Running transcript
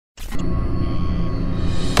Welcome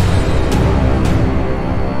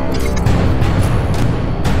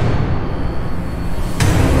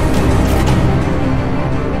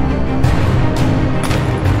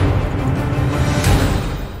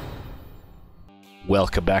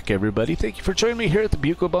back, everybody. Thank you for joining me here at the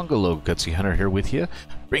Bugle Bungalow. GutsyHunter here with you,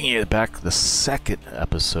 bringing you back the second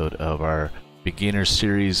episode of our beginner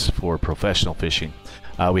series for professional fishing.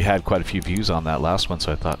 We had quite a few views on that last one,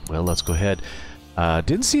 so I thought, well, let's go ahead.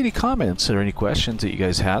 Didn't see any comments or any questions that you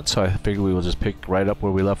guys had, so I figured we will just pick right up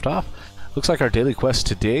where we left off. Looks like our daily quest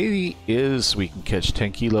today is we can catch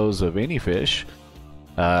 10 kilos of any fish,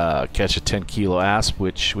 catch a 10 kilo asp,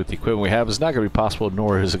 which with the equipment we have is not going to be possible,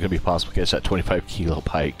 nor is it going to be possible to catch that 25 kilo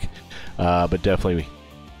pike. But definitely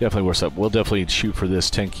worth it. We'll definitely shoot for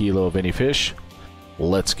this 10 kilo of any fish.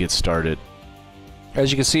 Let's get started.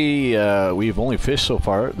 As you can see, we've only fished so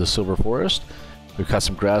far the silver forest. We've caught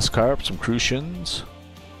some grass carp, some crucians.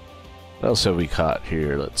 What else have we caught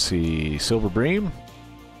here? Let's see, silver bream.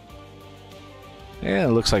 And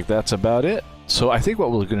it looks like that's about it. So I think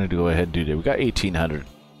what we're going to go ahead and do today, we got 1800.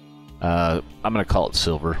 I'm going to call it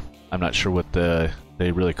silver. I'm not sure what they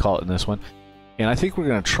really call it in this one. And I think we're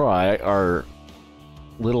going to try our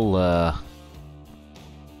little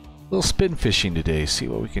spin fishing today. See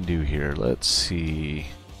what we can do here. Let's see.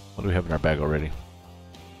 What do we have in our bag already?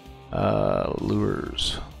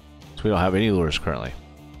 Lures. So we don't have any lures currently.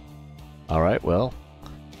 Alright, well.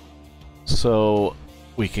 So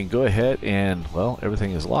we can go ahead and, well,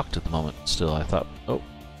 everything is locked at the moment still. I thought, oh.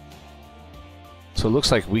 So it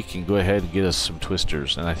looks like we can go ahead and get us some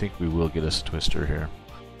twisters, and I think we will get us a twister here.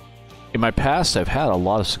 In my past, I've had a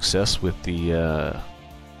lot of success with the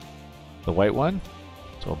white one,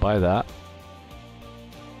 so I'll buy that.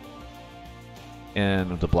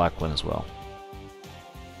 And the black one as well.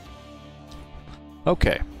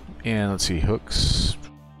 Okay, and let's see, hooks.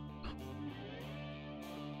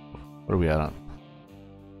 What are we at on?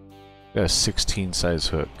 Got a 16 size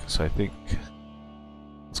hook, so I think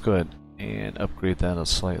let's go ahead and upgrade that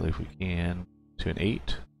slightly if we can to an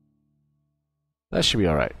 8. That should be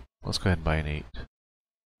alright. Let's go ahead and buy an 8.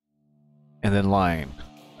 And then line.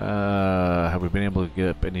 Have we been able to get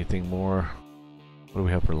up anything more? What do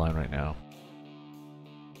we have for line right now?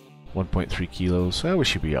 1.3 kilos. We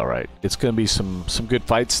should be alright. It's going to be some good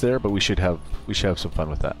fights there, but we should have some fun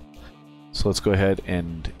with that. So let's go ahead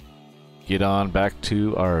and get on back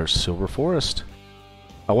to our silver forest.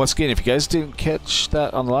 Once again, if you guys didn't catch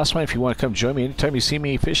that on the last one, if you want to come join me anytime you see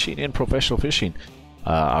me fishing in professional fishing,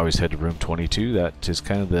 I always head to room 22. That is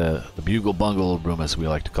kind of the Bugle Bungalow room, as we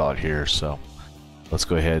like to call it here. So let's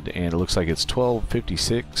go ahead, and it looks like it's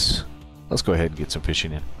 12:56. Let's go ahead and get some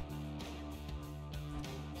fishing in.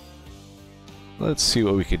 Let's see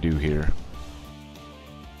what we can do here.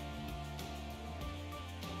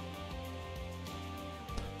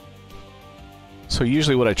 So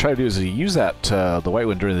usually what I try to do is use that the white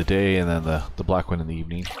one during the day and then the black one in the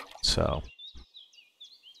evening. So,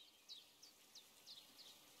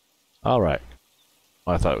 all right.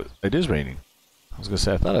 Well, I thought it is raining. I was gonna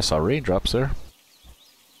say I thought I saw raindrops there.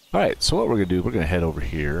 All right. So what we're gonna do? We're gonna head over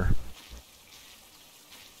here.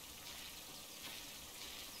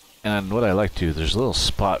 And what I like to do, there's a little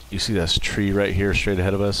spot. You see this tree right here, straight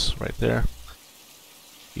ahead of us, right there.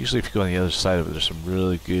 Usually if you go on the other side of it, there's some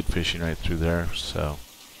really good fishing right through there. So,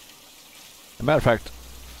 as a matter of fact,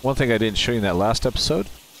 one thing I didn't show you in that last episode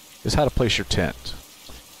is how to place your tent.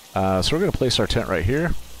 So we're going to place our tent right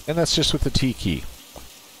here, and that's just with the T key.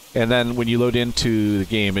 And then when you load into the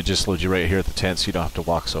game, it just loads you right here at the tent, so you don't have to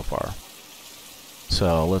walk so far.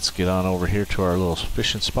 So let's get on over here to our little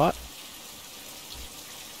fishing spot.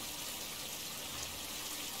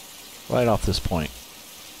 Right off this point.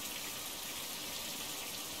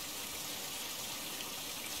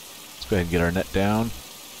 Go ahead and get our net down.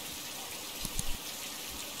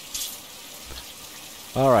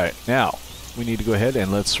 Alright, now we need to go ahead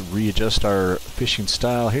and let's readjust our fishing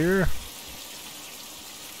style here.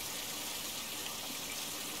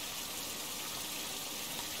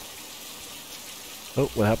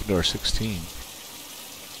 Oh, what happened to our 16?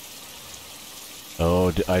 Oh,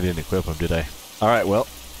 I didn't equip them, did I? Alright, well,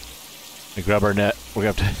 let me grab our net. We're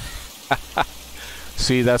going to have to...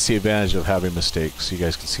 See, that's the advantage of having mistakes. You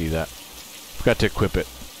guys can see that. Forgot to equip it.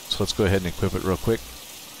 So let's go ahead and equip it real quick.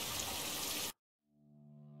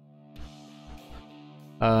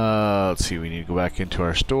 Let's see, we need to go back into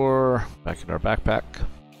our store, back into our backpack.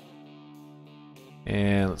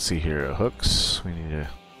 And let's see here, hooks. We need to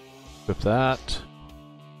equip that.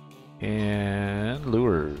 And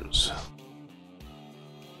lures.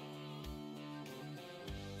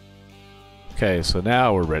 Okay, so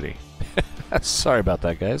now we're ready. Sorry about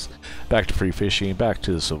that, guys. Back to free fishing, back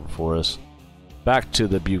to the Silver Forest, back to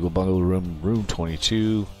the Bugle Bungalow room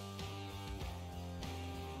 22.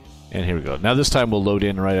 And here we go. Now this time we'll load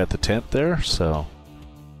in right at the tent there, so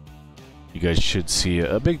you guys should see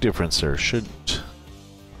a big difference there. Shouldn't.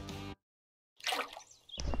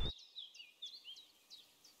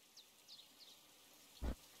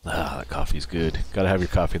 Ah, that coffee's good. Gotta have your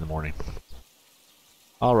coffee in the morning.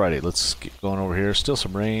 Alrighty, let's get going over here. Still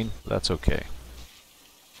some rain, but that's okay.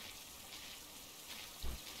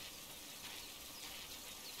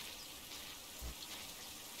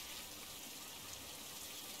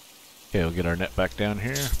 Okay, we'll get our net back down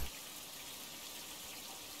here.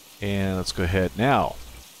 And let's go ahead now.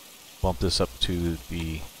 Bump this up to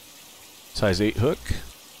the size 8 hook.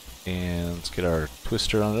 And let's get our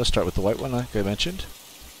twister on it. Let's start with the white one, like I mentioned.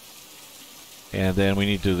 And then we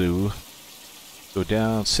need to go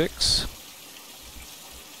down 6.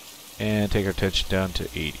 And take our tension down to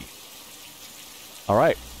 80.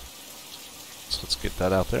 Alright. So let's get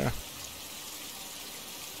that out there.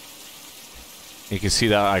 You can see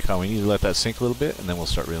that icon. We need to let that sink a little bit, and then we'll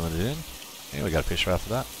start reeling it in. And we got a fish right after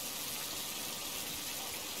that.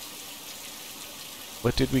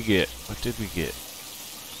 What did we get? What did we get?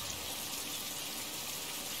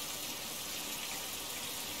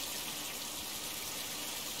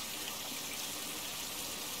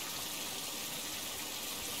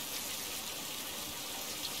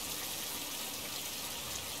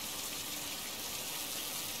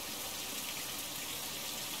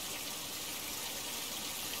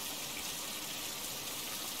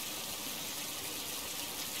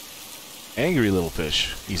 Angry little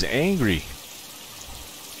fish. He's angry.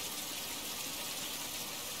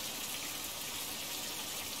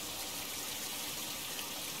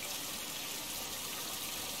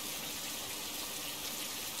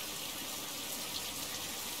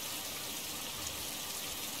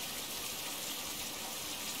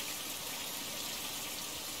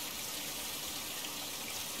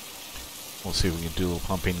 We'll see if we can do a little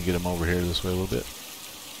pumping and get him over here this way a little bit.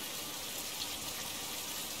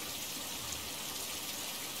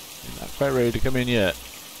 Not quite ready to come in yet.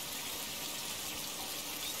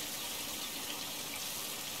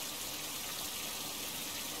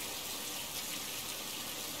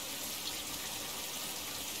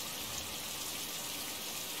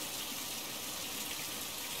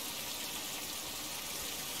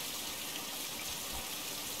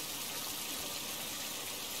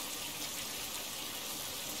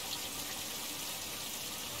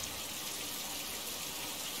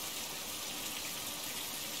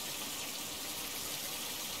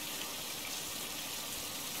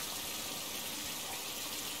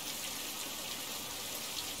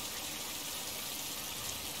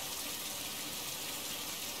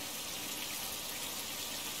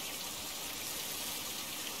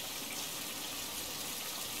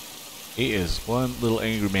 He is one little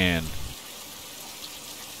angry man.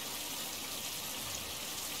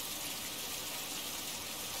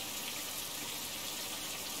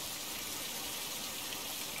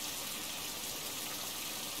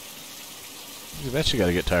 You eventually got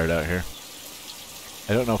to get tired out here.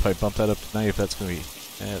 I don't know if I bump that up to 90, if that's going to be...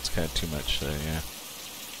 it's kind of too much, so yeah.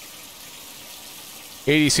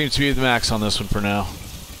 80 seems to be the max on this one for now.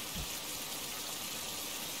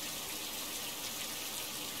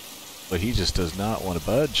 But he just does not want to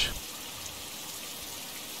budge.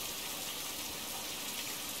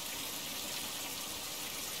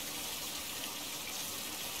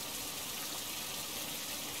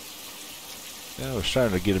 Yeah, we're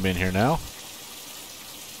starting to get him in here now.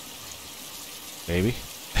 Maybe.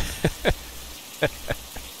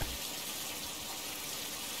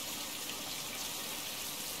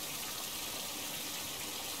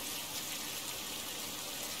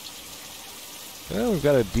 Well, we've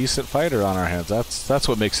got a decent fighter on our hands. That's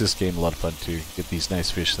what makes this game a lot of fun too. Get these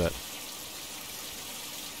nice fish that.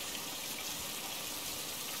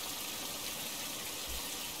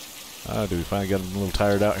 Do we finally get him a little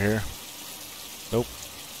tired out here? Nope.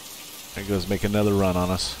 There he goes, make another run on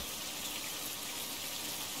us.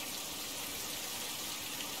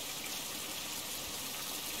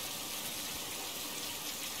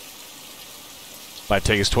 Might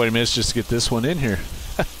take us 20 minutes just to get this one in here.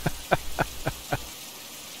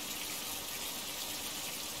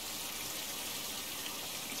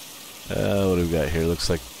 What do we got here? Looks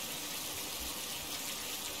like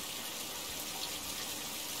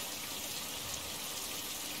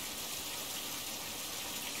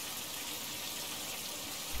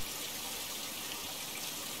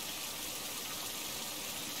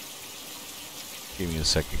give me a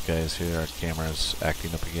second, guys. Here, our camera's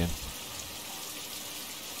acting up again.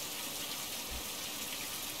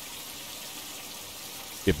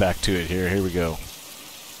 get back to it here. Here we go.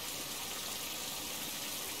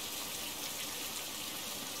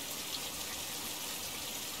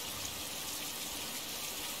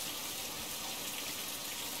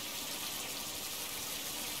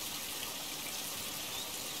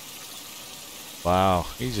 Wow,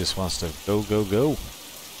 he just wants to go, go, go.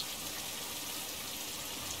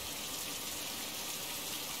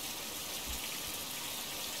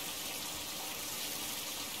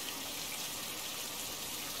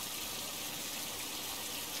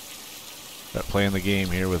 Start playing the game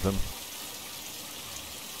here with him.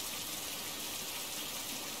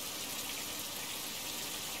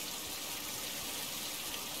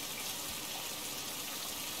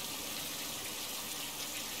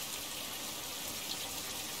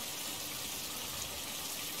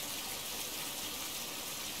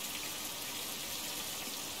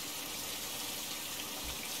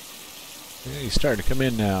 Yeah, he's starting to come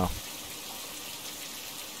in now.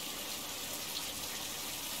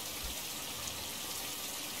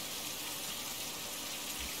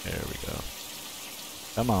 There we go.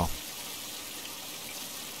 Come on.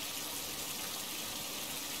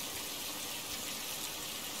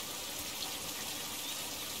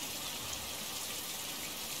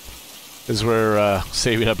 This is where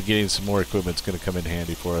saving up and getting some more equipment is going to come in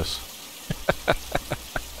handy for us.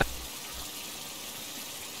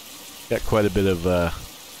 Got quite a bit of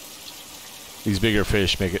these bigger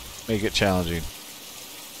fish make it challenging.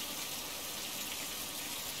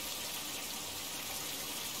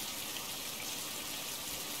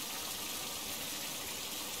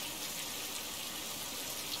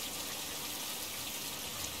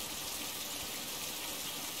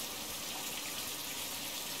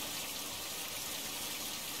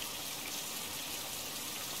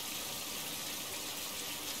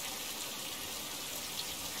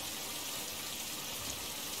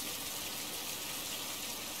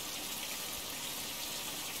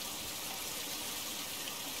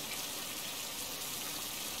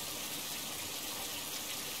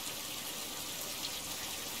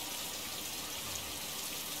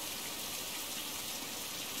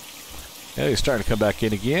 Yeah, he's starting to come back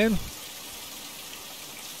in again.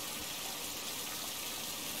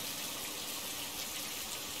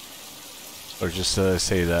 Or just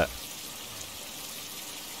say that.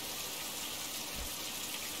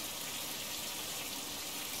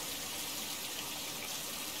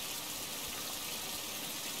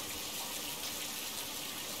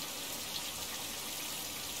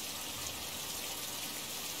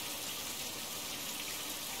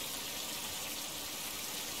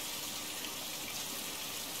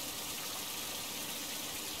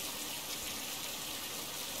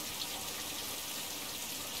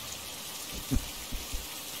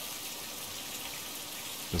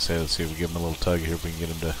 Let's see if we give him a little tug here. If we can get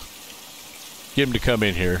him to come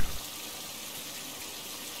in here.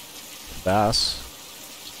 Bass,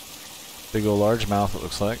 big old largemouth. It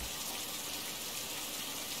looks like.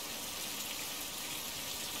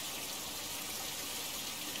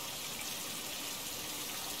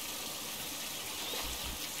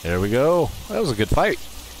 There we go. That was a good fight.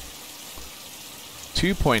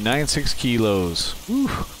 2.96 kilos. Woo.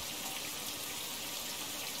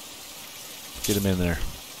 Get him in there.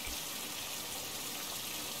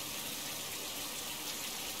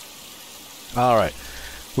 All right,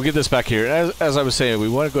 we'll get this back here. As I was saying, we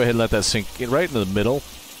want to go ahead and let that sink right into the middle,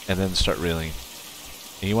 and then start reeling.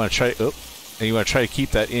 And you want to try, and you want to try to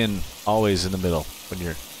keep that in always in the middle. When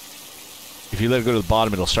you're, if you let it go to the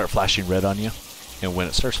bottom, it'll start flashing red on you, and when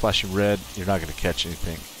it starts flashing red, you're not going to catch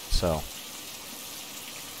anything. So,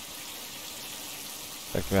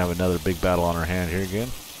 I think we have another big battle on our hand here again.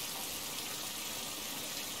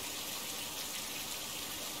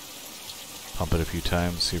 Pump it a few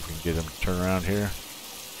times, see if we can get him to turn around here.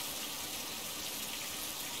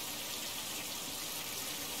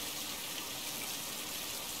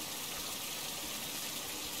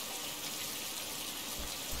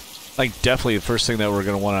 I think definitely the first thing that we're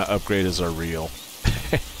going to want to upgrade is our reel.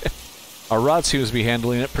 Our rod seems to be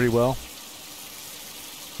handling it pretty well,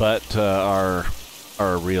 but our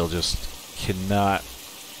reel just cannot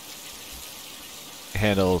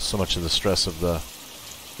handle so much of the stress of the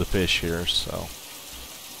fish here, so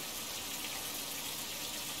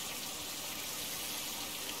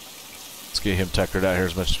let's get him tuckered out here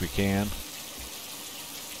as much as we can.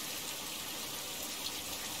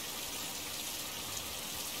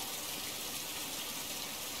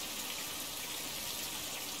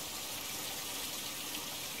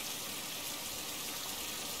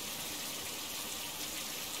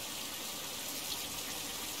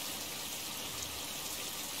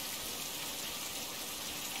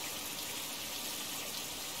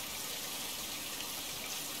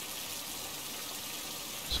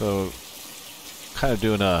 So kind of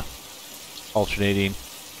doing a alternating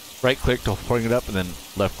right click to bring it up and then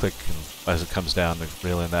left click and as it comes down to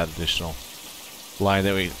reel in that additional line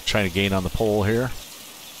that we're trying to gain on the pole here.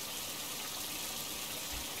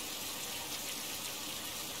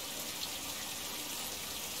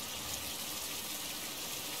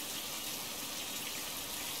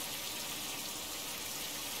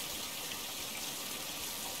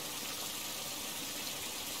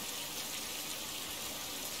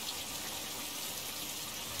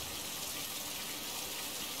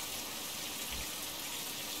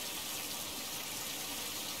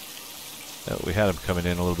 We had him coming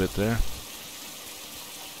in a little bit there.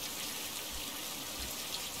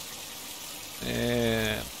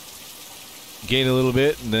 And gain a little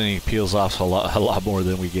bit, and then he peels off a lot more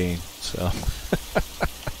than we gain. So,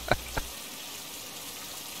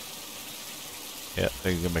 yeah, I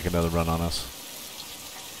think he's gonna make another run on us.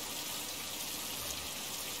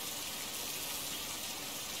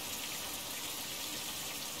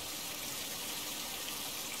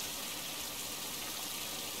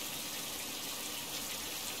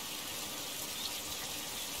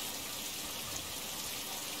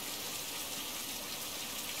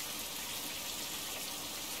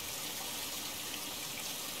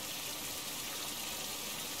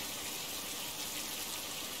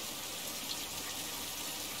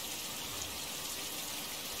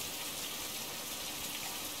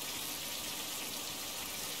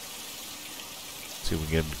 See if we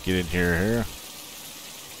can get in here.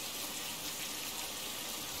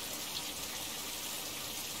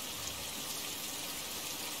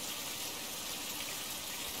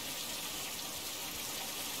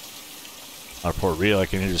 Our poor reel, I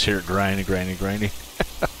can just hear it grinding.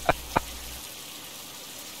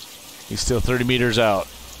 He's still 30 meters out.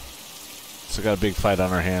 So got a big fight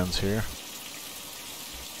on our hands here.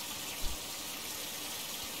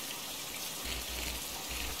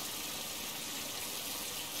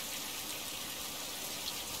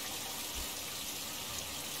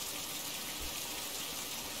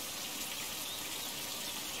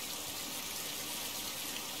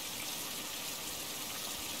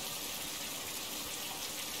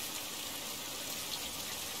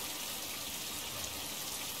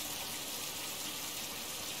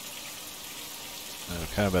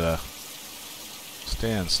 Kind of at a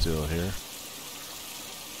standstill here.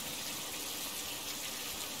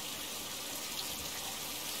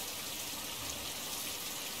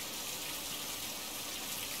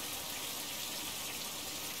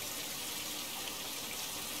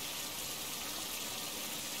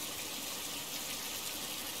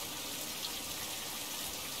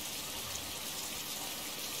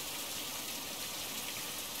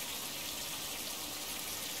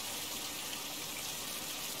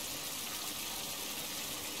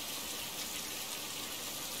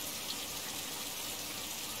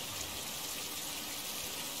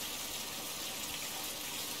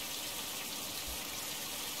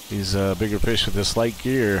 These bigger fish with this light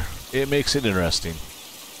gear, it makes it interesting.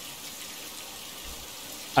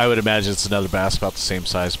 I would imagine it's another bass about the same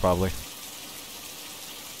size, probably.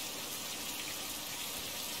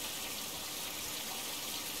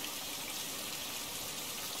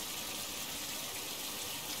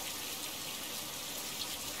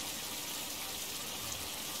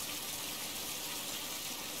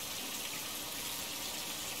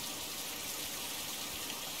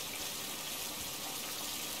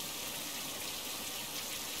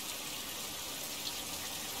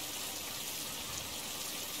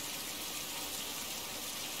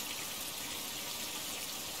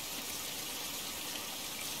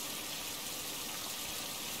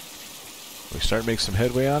 We start making some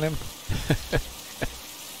headway on him.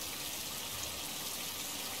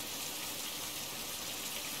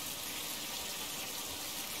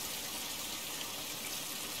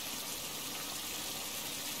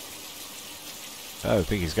 I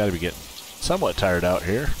think he's got to be getting somewhat tired out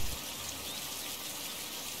here.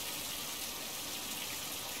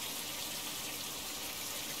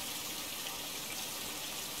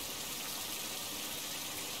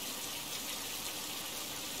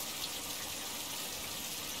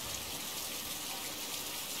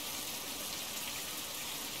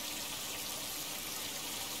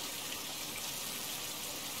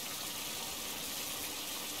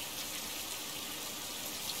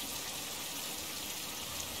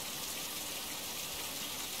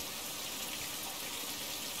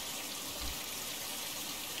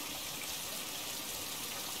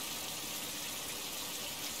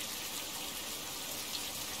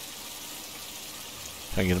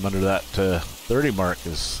 Trying to get him under that 30 mark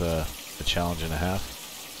is a challenge and a half.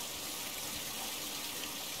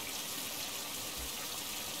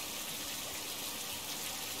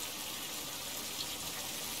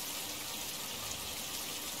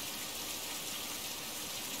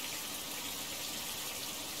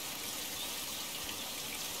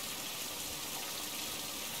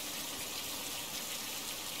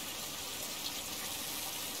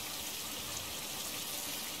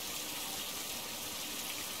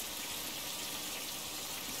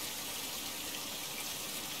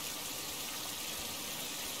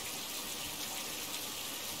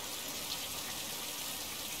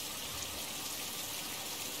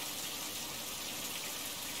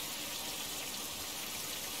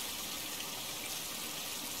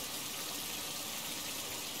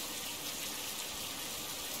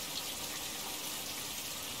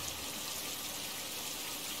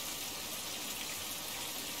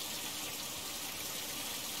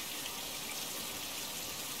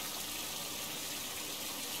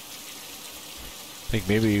 think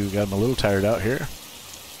maybe we got him a little tired out here.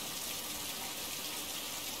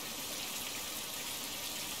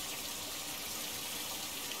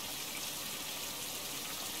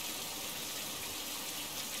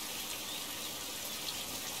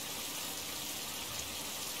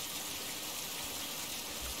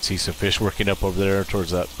 See some fish working up over there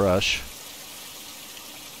towards that brush.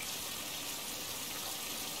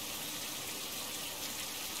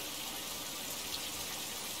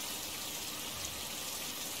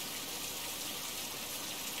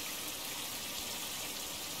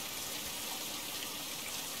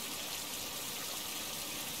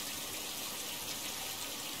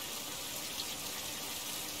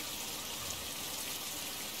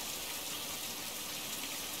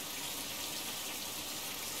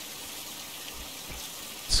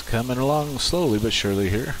 It's coming along slowly but surely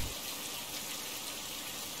here.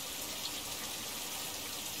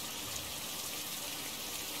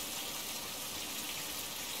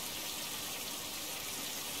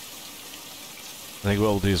 I think what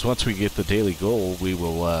we'll do is once we get the daily goal, we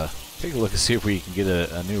will take a look and see if we can get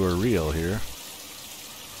a newer reel here.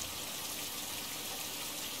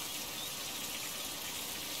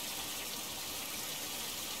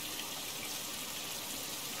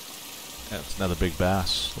 That's another big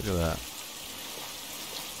bass. Look at that.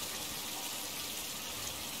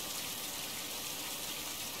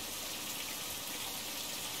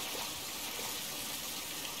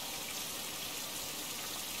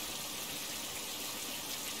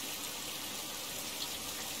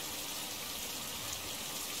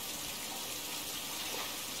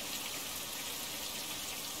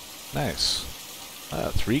 Nice.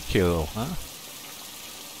 3 kilo, huh?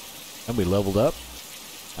 And we leveled up.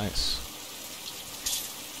 Nice.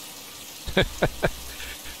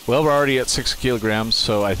 Well, we're already at 6 kilograms,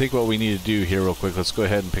 so I think what we need to do here real quick, let's go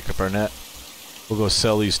ahead and pick up our net. We'll go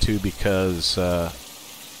sell these two because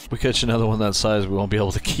if we catch another one that size, we won't be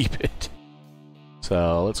able to keep it.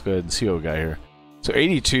 So let's go ahead and see what we got here. So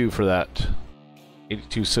 82 for that.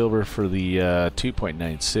 82 silver for the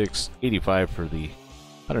 2.96. 85 for the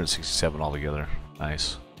 167 altogether.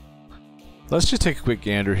 Nice. Let's just take a quick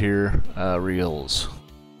gander here. Reels.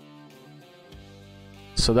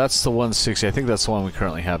 So that's the 160. I think that's the one we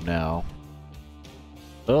currently have now.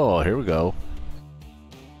 Oh, here we go.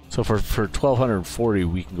 So for 1240,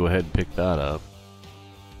 we can go ahead and pick that up.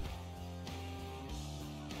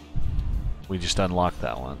 We just unlocked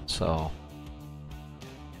that one. So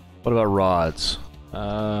what about rods? We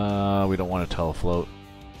don't want to telefloat.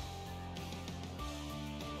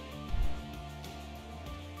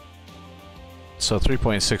 So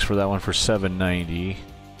 3.6 for that one for 790.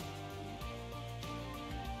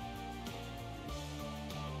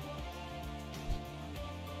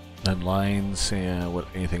 And lines, and what?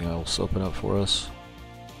 Anything else open up for us?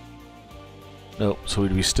 Nope. So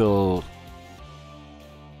we'd be still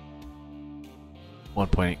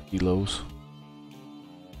 1.8 kilos.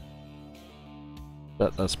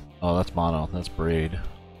 That's oh, that's mono. That's braid.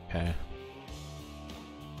 Okay.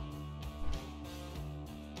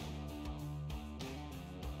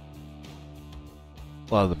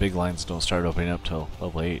 A lot of the big lines don't start opening up till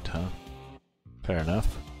level 8, huh? Fair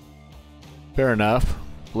enough. Fair enough.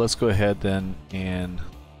 Let's go ahead then and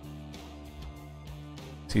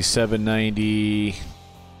see 790.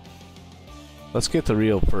 Let's get the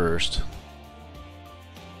reel first.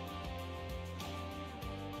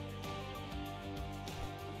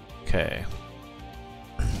 Okay.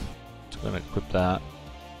 So I'm gonna equip that.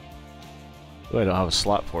 Oh, I don't have a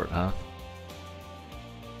slot for it, huh?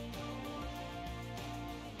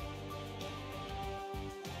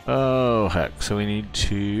 Oh heck, so we need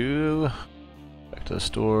to back to the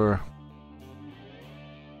store.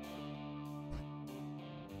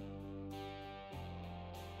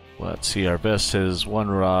 Let's see, our vest says 1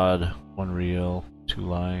 rod, 1 reel, 2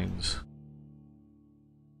 lines.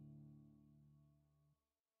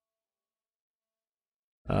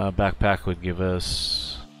 Backpack would give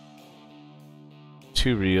us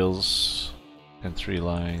 2 reels and 3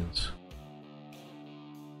 lines.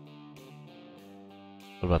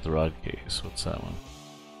 What about the rod case? What's that one?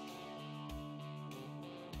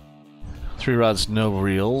 3 rods, no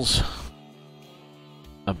reels.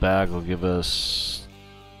 A bag will give us...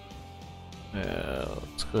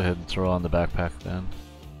 let's go ahead and throw on the backpack then.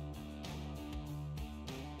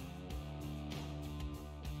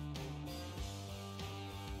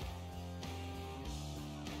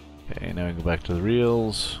 Okay, now we go back to the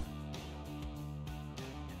reels.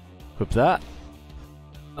 Equip that.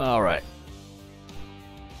 Alright.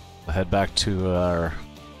 We'll head back to our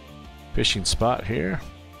fishing spot here.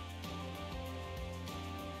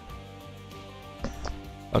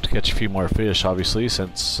 I'll have to catch a few more fish, obviously,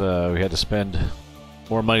 since we had to spend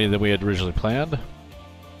more money than we had originally planned.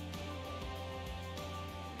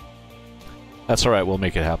 That's alright, we'll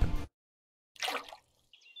make it happen.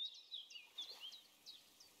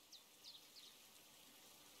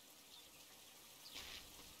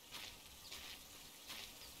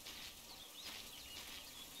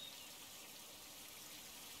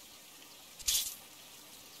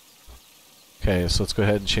 Okay, so let's go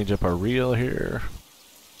ahead and change up our reel here.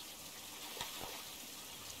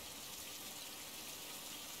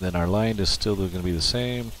 Then our line is still going to be the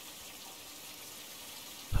same.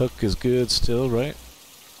 Hook is good still, right?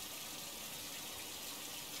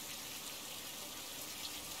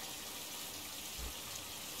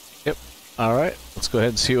 Yep. Alright, let's go ahead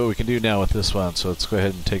and see what we can do now with this one. So let's go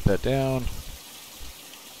ahead and take that down.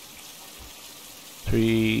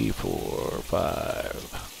 3, 4,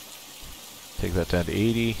 5. Take that down to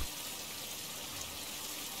 80.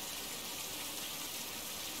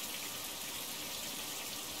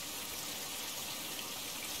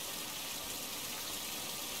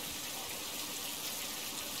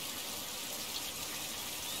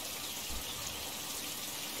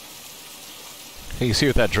 You can see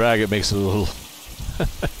with that drag it makes it a little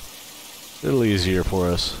little easier for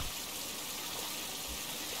us.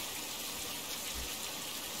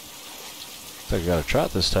 Looks like I got a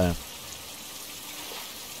trout this time.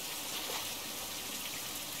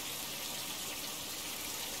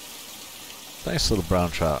 Nice little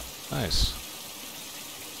brown trout. Nice.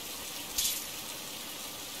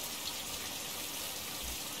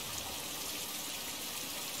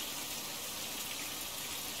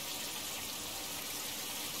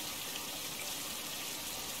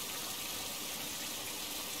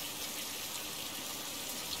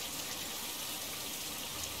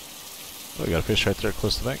 Oh, we got a fish right there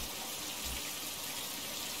close to the bank.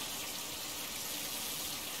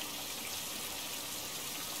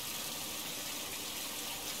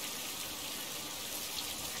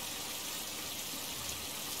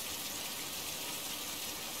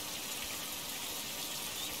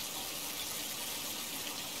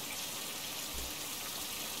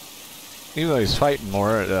 Even though he's fighting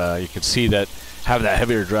more, you can see that having that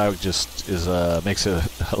heavier drag just is makes it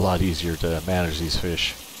a lot easier to manage these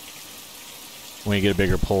fish. When you get a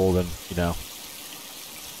bigger pull, then you know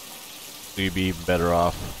you'd be even better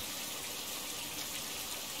off.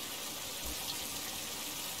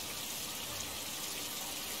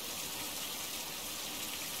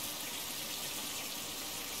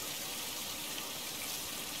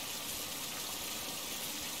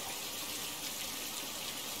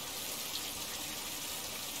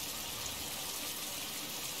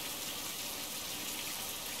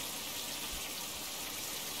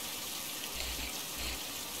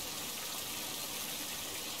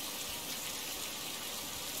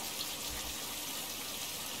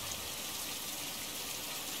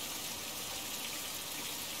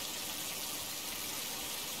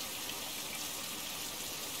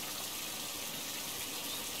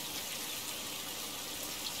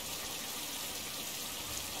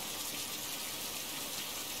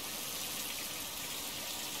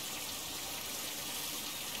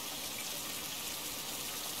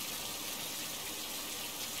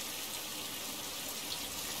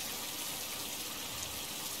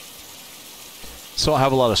 So I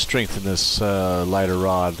have a lot of strength in this lighter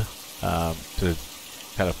rod to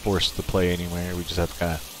kind of force the play anywhere. We just have to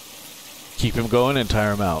kind of keep him going and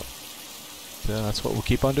tire him out. So that's what we'll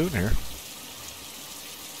keep on doing here.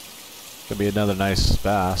 Gonna be another nice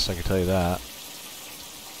bass, I can tell you that.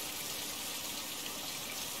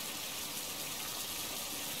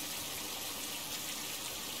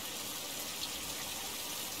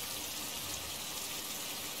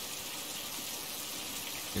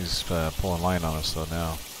 He's pulling line on us though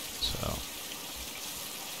now, so.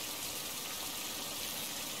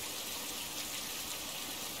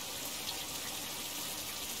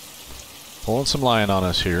 Pulling some line on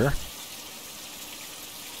us here.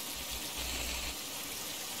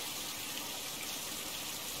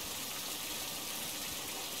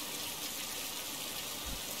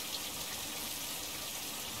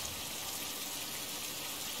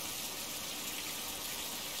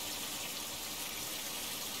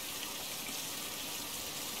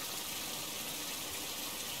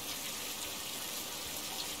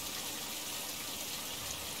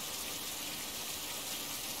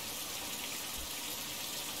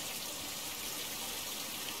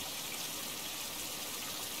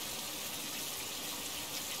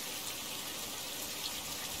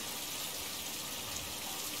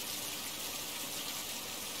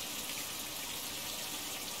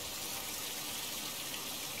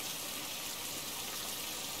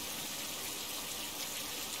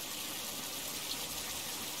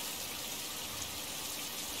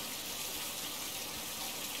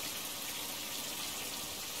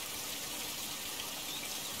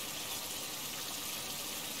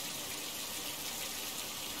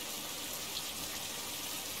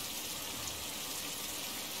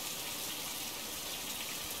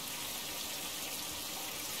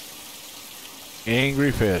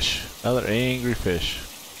 angry fish. Another angry fish.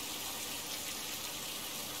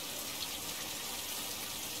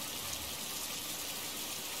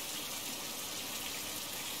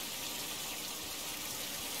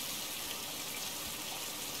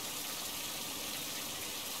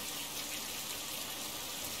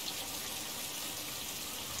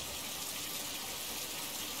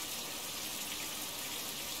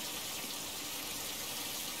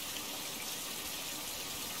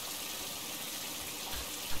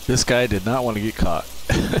 This guy did not want to get caught.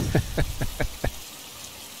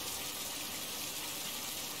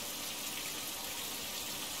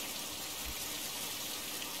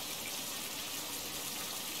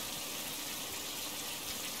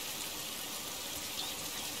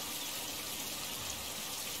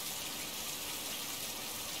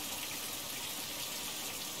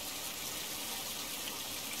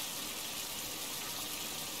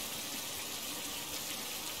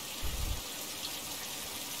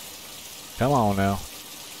 Come on now.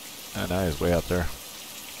 And now he's way out there.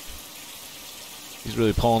 He's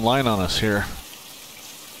really pulling line on us here.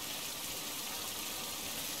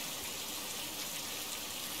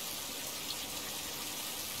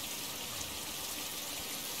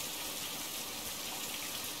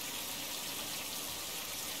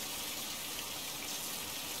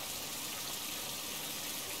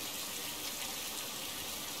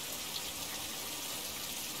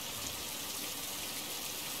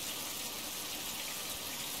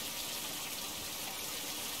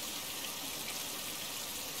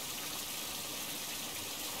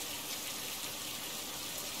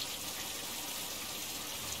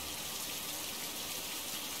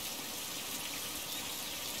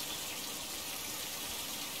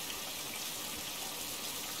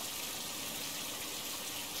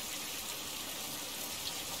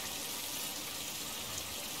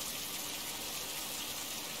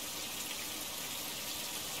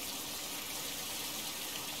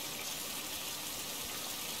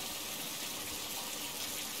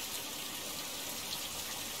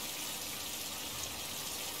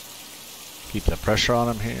 Keep that pressure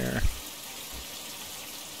on him here.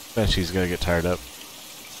 Eventually he's gonna get tired up.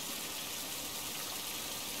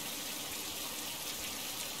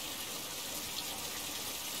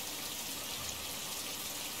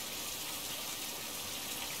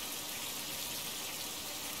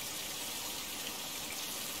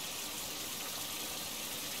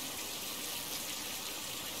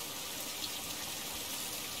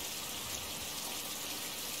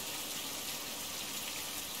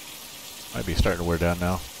 Might be starting to wear down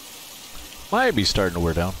now. Might be starting to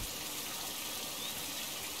wear down.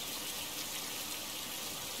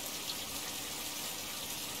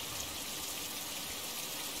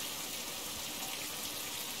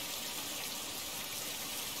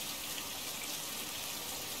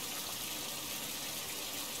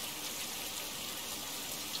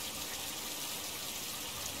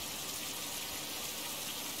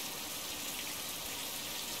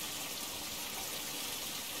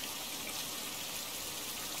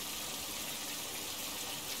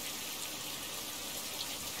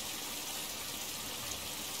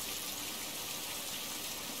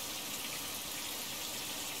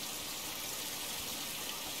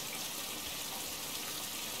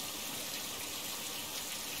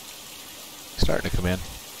 Starting to come in.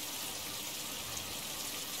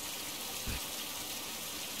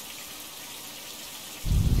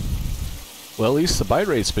 Well, at least the bite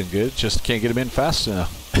rate's been good. Just can't get him in fast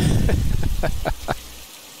enough.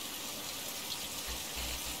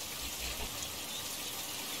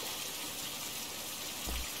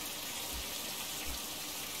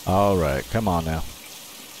 All right, come on now. I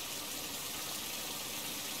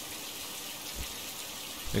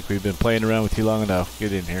think we've been playing around with you long enough.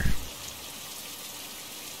 Get in here.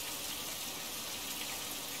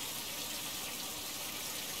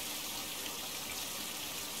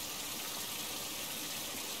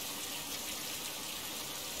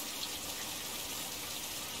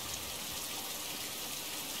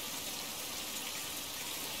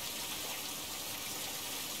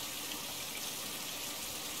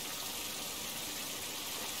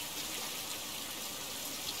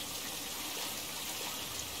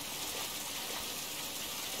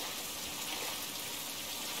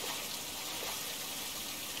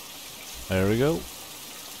 There we go.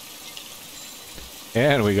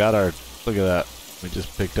 And we got our, look at that. We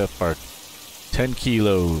just picked up our 10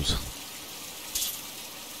 kilos.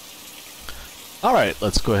 All right,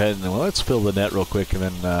 let's go ahead and let's fill the net real quick, and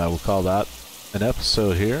then we'll call that an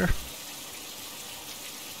episode here.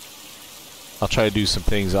 I'll try to do some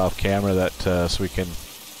things off camera that so we can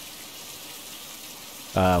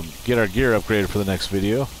get our gear upgraded for the next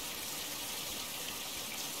video.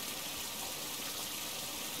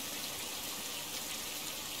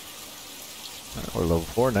 We're level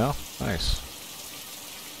 4 now. Nice.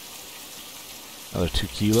 Another 2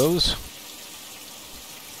 kilos.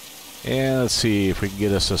 And let's see if we can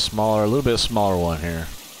get us a little bit smaller one here.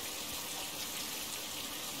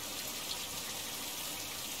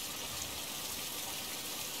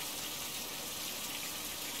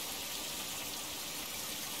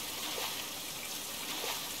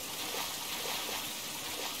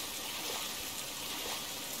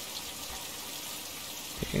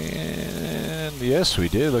 And yes, we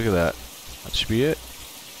did. Look at that. That should be it.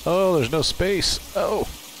 Oh, there's no space. Oh.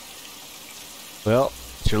 Well,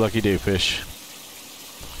 it's your lucky day, fish.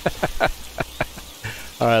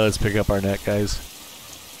 Alright, let's pick up our net, guys.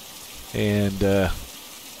 And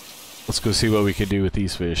let's go see what we can do with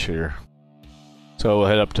these fish here. So we'll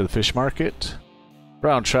head up to the fish market.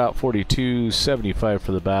 Brown trout, 42.75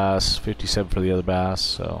 for the bass, 57 for the other bass,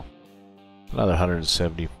 so another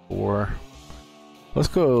 174. Let's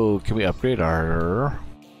go. Can we upgrade our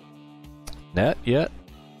net yet?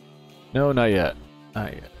 No, not yet.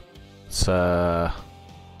 Not yet. It's level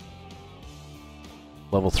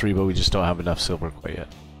 3, but we just don't have enough silver quite yet.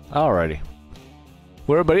 Alrighty.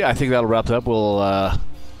 Well, everybody, I think that'll wrap it up. We'll I'll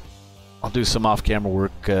do some off-camera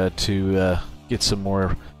work to get some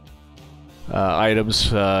more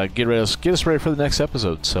items. Get us ready for the next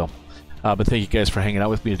episode. So, but thank you guys for hanging out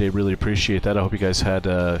with me today. Really appreciate that. I hope you guys had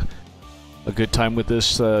a good time with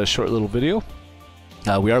this short little video.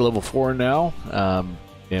 We are level 4 now,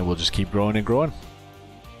 and we'll just keep growing and growing.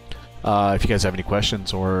 If you guys have any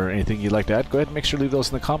questions or anything you'd like to add, go ahead and make sure to leave those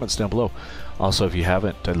in the comments down below. Also, if you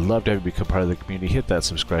haven't, I'd love to have you become part of the community. Hit that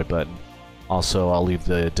subscribe button. Also, I'll leave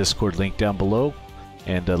the Discord link down below,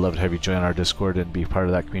 and I'd love to have you join our Discord and be part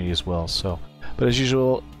of that community as well. So, but as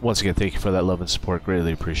usual, once again, thank you for that love and support.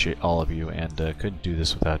 Greatly appreciate all of you, and couldn't do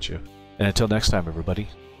this without you. And until next time, everybody,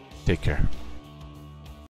 take care.